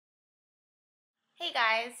Hey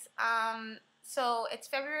guys, so it's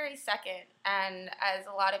February 2nd, and as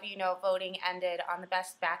a lot of you know, voting ended on the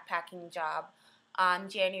best backpacking job on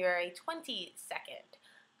January 22nd.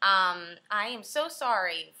 I am so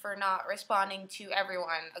sorry for not responding to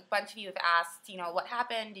everyone. A bunch of you have asked, what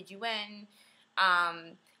happened? Did you win?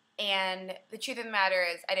 Um, and the truth of the matter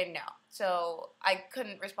is, I didn't know. So I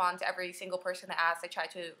couldn't respond to every single person that asked. I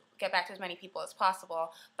tried to get back to as many people as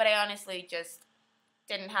possible, but I honestly just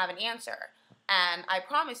didn't have an answer. And I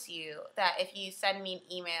promise you that if you send me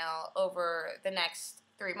an email over the next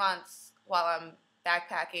 3 months while I'm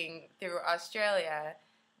backpacking through Australia,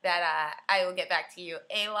 that I will get back to you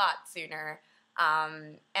a lot sooner.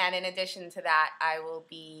 And in addition to that, I will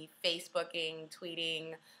be Facebooking,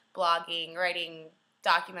 tweeting, blogging, writing,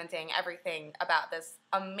 documenting everything about this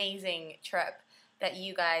amazing trip that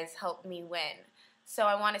you guys helped me win. So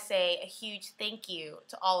I want to say a huge thank you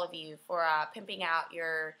to all of you for pimping out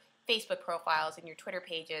your Facebook profiles and your Twitter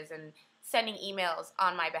pages and sending emails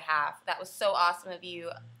on my behalf. That was so awesome of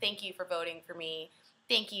you. Thank you for voting for me.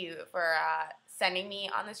 Thank you for sending me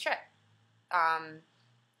on this trip.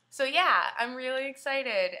 So yeah, I'm really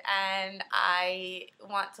excited, and I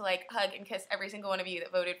want to hug and kiss every single one of you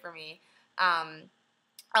that voted for me.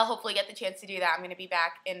 I'll hopefully get the chance to do that. I'm going to be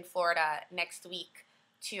back in Florida next week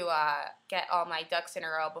to get all my ducks in a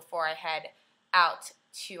row before I head out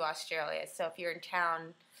to Australia. So if you're in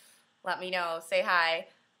town, let me know. Say hi.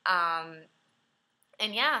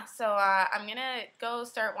 And yeah, so I'm going to go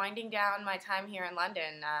start winding down my time here in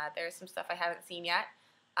London. There's some stuff I haven't seen yet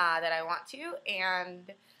that I want to.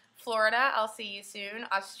 And Florida, I'll see you soon.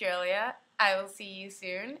 Australia, I will see you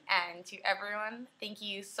soon. And to everyone, thank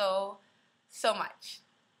you so, so much.